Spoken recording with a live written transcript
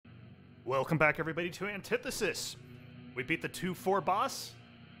Welcome back, everybody, to Antitheist. We beat the 2-4 boss.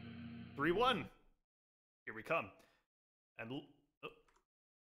 3-1. Here we come. And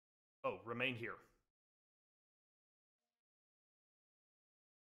remain here.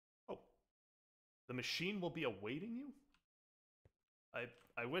 Oh, the machine will be awaiting you?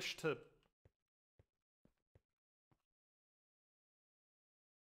 I wish to...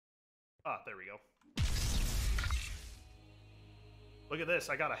 Ah, there we go. Look at this,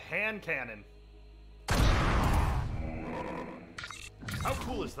 I got a hand cannon. How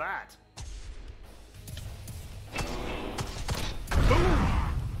cool is that? Boom!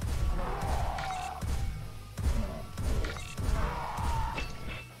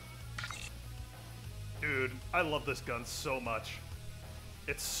 Dude, I love this gun so much.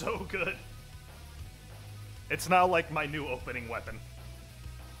 It's so good. It's now like my new opening weapon.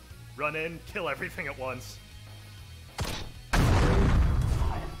 Run in, kill everything at once.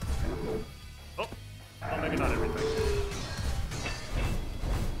 Oh, well, maybe not everything.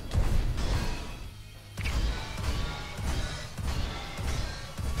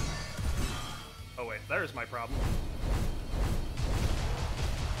 Oh wait, there's my problem.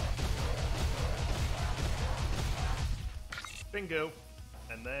 Bingo.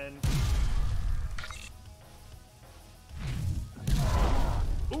 And then...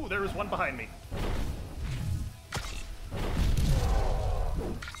 Ooh, there was one behind me.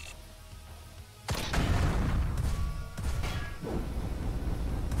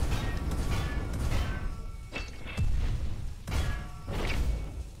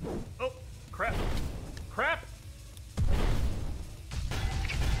 Oh, crap. Crap!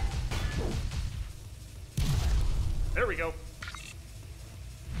 There we go.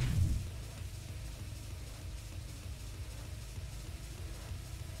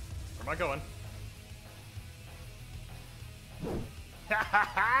 Where am I going? Ha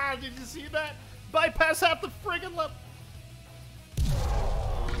ha ha! Did you see that? Bypass half the friggin' level!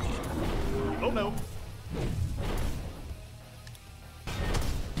 Oh no.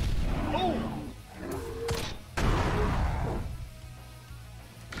 Oh!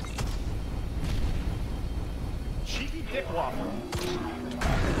 Cheeky dick waffle.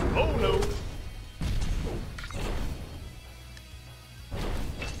 Oh no.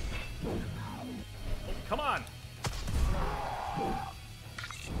 Come on!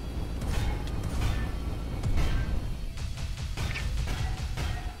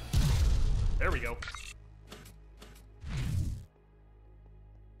 There we go.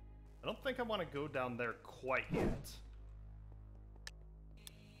 I don't think I want to go down there quite yet.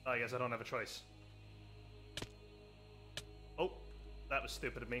 I guess I don't have a choice. Oh, that was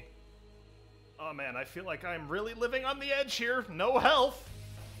stupid of me. Oh man, I feel like I'm really living on the edge here. No health!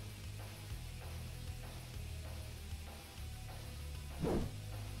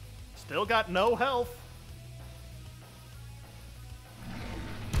 Still got no health.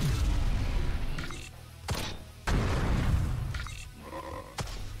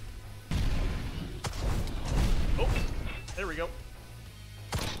 Oh, there we go.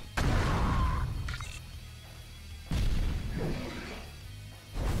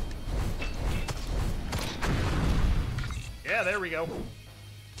 Yeah, there we go.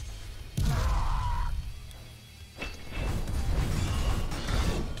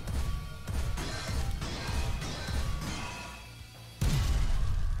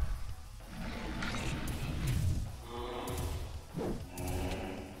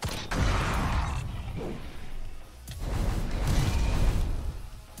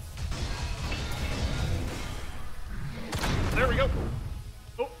 There we go.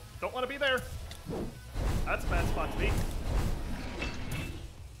 Oh, don't want to be there. That's a bad spot to be.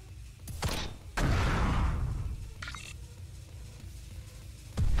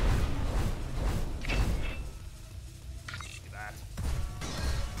 See that.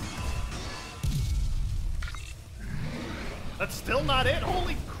 That's still not it?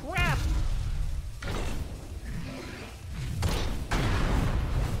 Holy crap!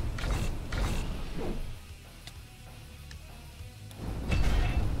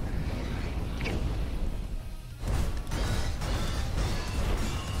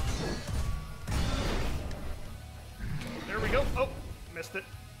 There we go. Oh, missed it.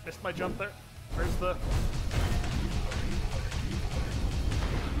 Missed my jump there. Where's the...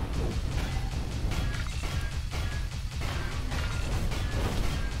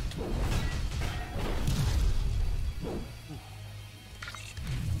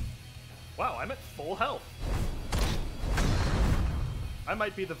 Wow, I'm at full health. I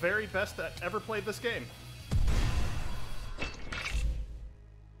might be the very best that ever played this game.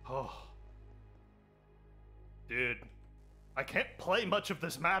 Oh. Dude, I can't play much of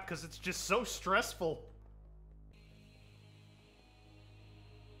this map because it's just so stressful.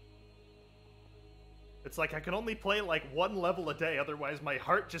 It's like I can only play like one level a day, otherwise my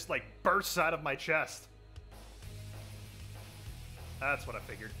heart just like bursts out of my chest. That's what I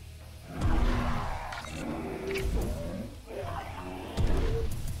figured.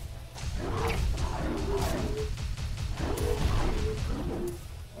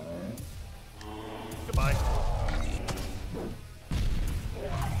 Goodbye.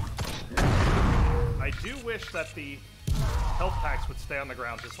 I do wish that the health packs would stay on the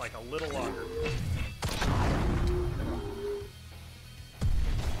ground just like a little longer.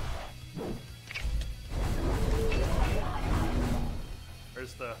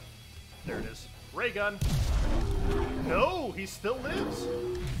 Where's the... There it is. Ray gun. No, he still lives.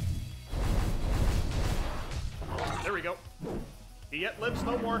 There we go. He yet lives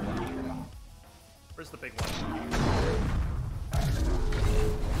no more. Where's the big one?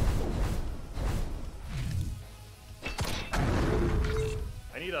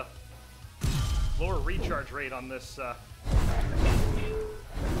 I need a lower recharge rate on this, on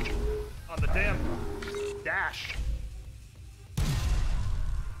the damn dash.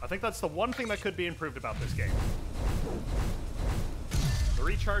 I think that's the one thing that could be improved about this game. The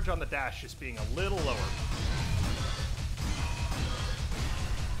recharge on the dash is being a little lower.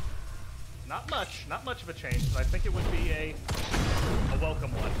 Not much of a change, but I think it would be a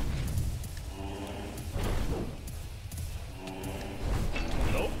welcome one.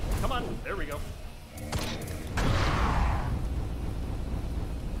 Nope, come on, there we go.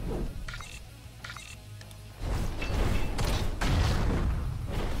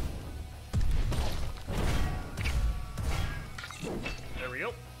 There we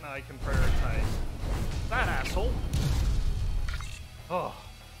go. Now I can prioritize that asshole. Oh.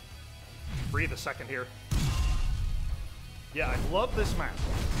 Breathe a second here. Yeah, I love this map.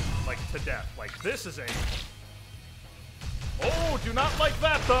 Like, to death. Like, this is a... Oh, do not like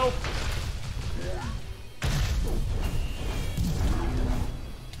that, though!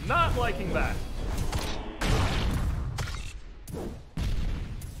 Not liking that.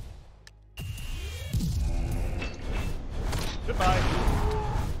 Goodbye.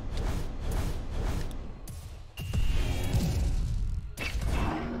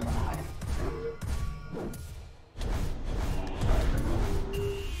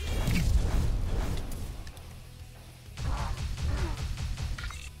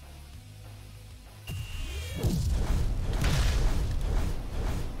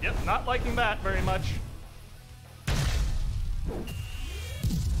 Yep, not liking that very much.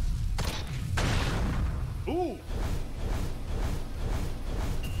 Ooh.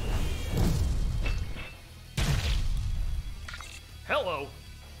 Hello.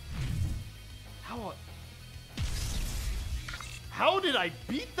 How did I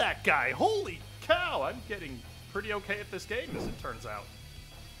beat that guy? Holy cow, I'm getting pretty okay at this game, as it turns out.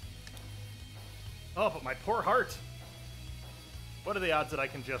 Oh, but my poor heart. What are the odds that I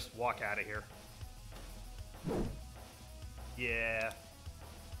can just walk out of here? Yeah.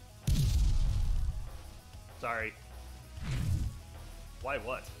 Sorry. Why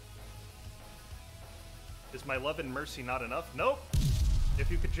what? Is my love and mercy not enough? Nope. If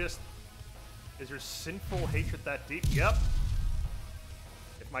you could just... Is your sinful hatred that deep? Yep.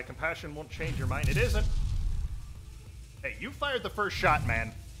 If my compassion won't change your mind, it isn't. Hey, you fired the first shot,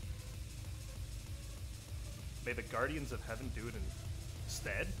 man. May the guardians of heaven do it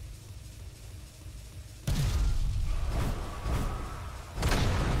instead?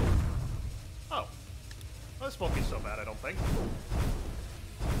 Oh. Well, this won't be so bad, I don't think.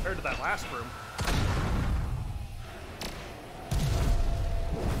 Compared to that last room.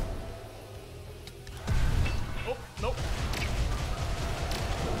 Oh, nope.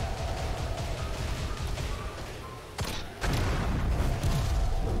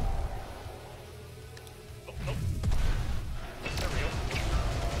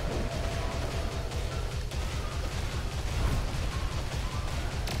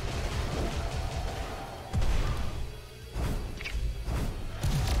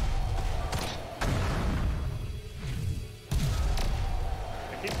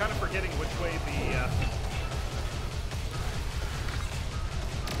 Kind of forgetting which way the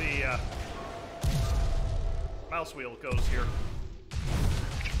mouse wheel goes here.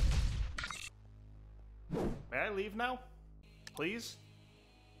 May I leave now? Please?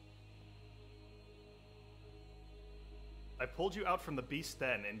 I pulled you out from the beast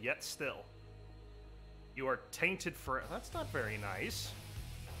den, and yet still. You are tainted for... That's not very nice.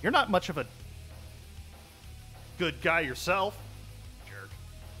 You're not much of a good guy yourself.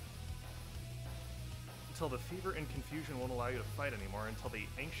 until the fever and confusion won't allow you to fight anymore, until the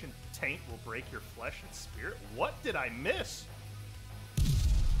ancient taint will break your flesh and spirit. What did I miss?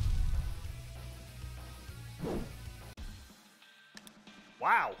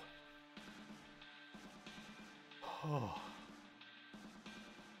 Wow. Oh.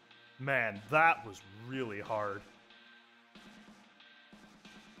 Man, that was really hard.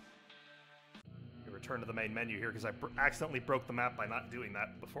 Return to the main menu here because I accidentally broke the map by not doing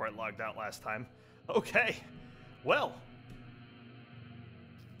that before I logged out last time. Okay, well,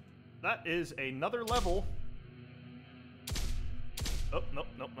 that is another level. Oh, nope,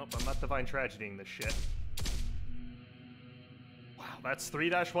 I'm not Divine Tragedying this shit. Wow, that's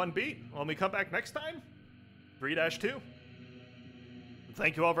 3-1 beat. When we come back next time, 3-2.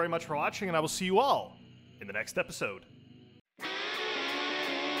 Thank you all very much for watching, and I will see you all in the next episode.